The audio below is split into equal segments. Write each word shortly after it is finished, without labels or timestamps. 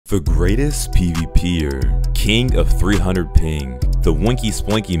The greatest PvPer, king of 300 ping, the Winky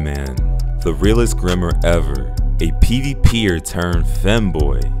Splinky man, the realest Grimmer ever, a PvPer turned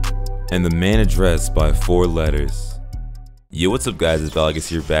femboy, and the man addressed by 4 letters. Yo, what's up guys, it's Valekis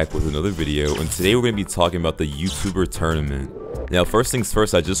here back with another video, and today we're going to be talking about the YouTuber tournament. Now first things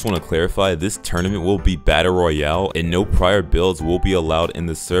first, I just want to clarify, this tournament will be Battle Royale and no prior builds will be allowed in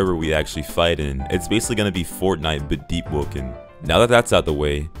the server we actually fight in. It's basically going to be Fortnite but Deepwoken. Now that that's out the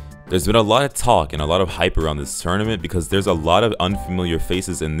way, there's been a lot of talk and a lot of hype around this tournament because there's a lot of unfamiliar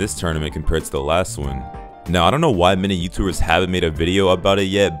faces in this tournament compared to the last one. Now I don't know why many YouTubers haven't made a video about it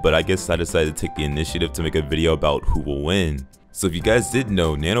yet, but I guess I decided to take the initiative to make a video about who will win. So if you guys didn't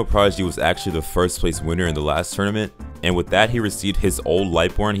know, Nano Prodigy was actually the first place winner in the last tournament, and with that he received his old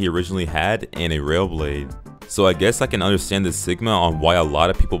Lightborn he originally had and a Railblade. So I guess I can understand the Sigma on why a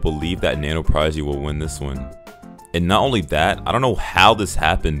lot of people believe that Nano Prodigy will win this one. And not only that, I don't know how this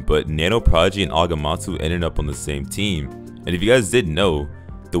happened, but Nano Prodigy and Agamotto ended up on the same team. And if you guys didn't know,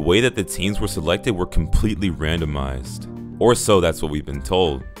 the way that the teams were selected were completely randomized. Or so that's what we've been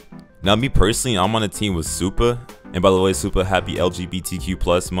told. Now me personally, I'm on a team with Supa. And by the way, Supa, happy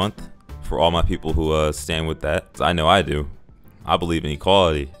LGBTQ+ month for all my people who stand with that. I know I do. I believe in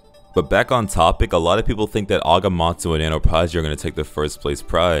equality. But back on topic, a lot of people think that Agamotto and Nano Prodigy are going to take the first place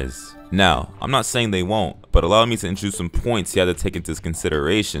prize. Now, I'm not saying they won't, but allow me to introduce some points you have to take into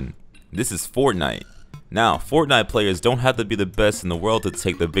consideration. This is Fortnite. Now, Fortnite players don't have to be the best in the world to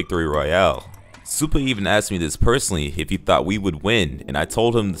take the victory royale. Supa even asked me this personally if he thought we would win, and I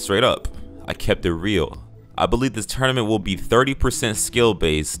told him straight up, I kept it real. I believe this tournament will be 30% skill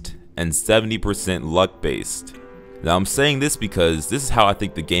based and 70% luck based. Now I'm saying this because this is how I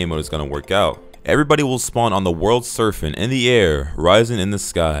think the game mode is going to work out. Everybody will spawn on the world surfing in the air, rising in the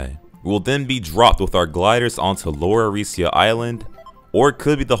sky. We will then be dropped with our gliders onto Lower Aricia Island, or it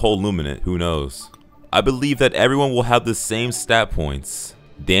could be the whole Luminate, who knows. I believe that everyone will have the same stat points,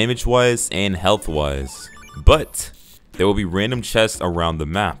 damage wise and health wise, but there will be random chests around the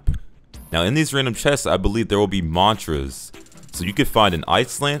map. Now in these random chests, I believe there will be mantras, so you could find an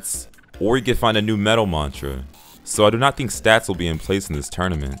Ice Lance, or you could find a new metal mantra. So I do not think stats will be in place in this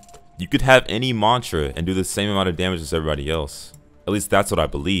tournament. You could have any mantra and do the same amount of damage as everybody else. At least that's what I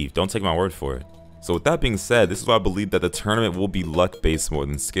believe, don't take my word for it. So with that being said, this is why I believe that the tournament will be luck based more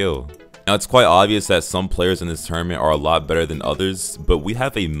than skill. Now it's quite obvious that some players in this tournament are a lot better than others, but we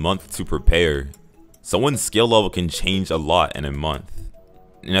have a month to prepare. Someone's skill level can change a lot in a month.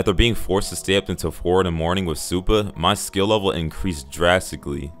 And after being forced to stay up until 4 in the morning with Supa, my skill level increased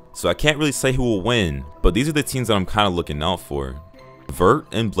drastically. So I can't really say who will win, but these are the teams that I'm kind of looking out for. Vert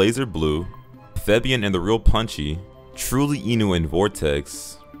and Blazer Blue, Thebian and the Real Punchy, Truly Inu and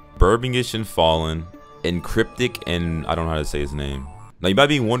Vortex, Burbingish and Fallen, and Cryptic and I don't know how to say his name. Now you might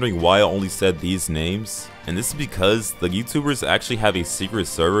be wondering why I only said these names, and this is because the YouTubers actually have a secret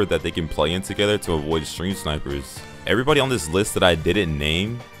server that they can play in together to avoid stream snipers. Everybody on this list that I didn't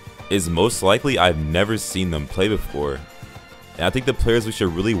name is most likely I've never seen them play before. And I think the players we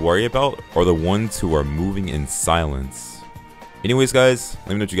should really worry about are the ones who are moving in silence. Anyways guys, let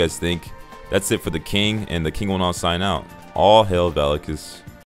me know what you guys think. That's it for the king, and the king will now sign out. All hail Valekis.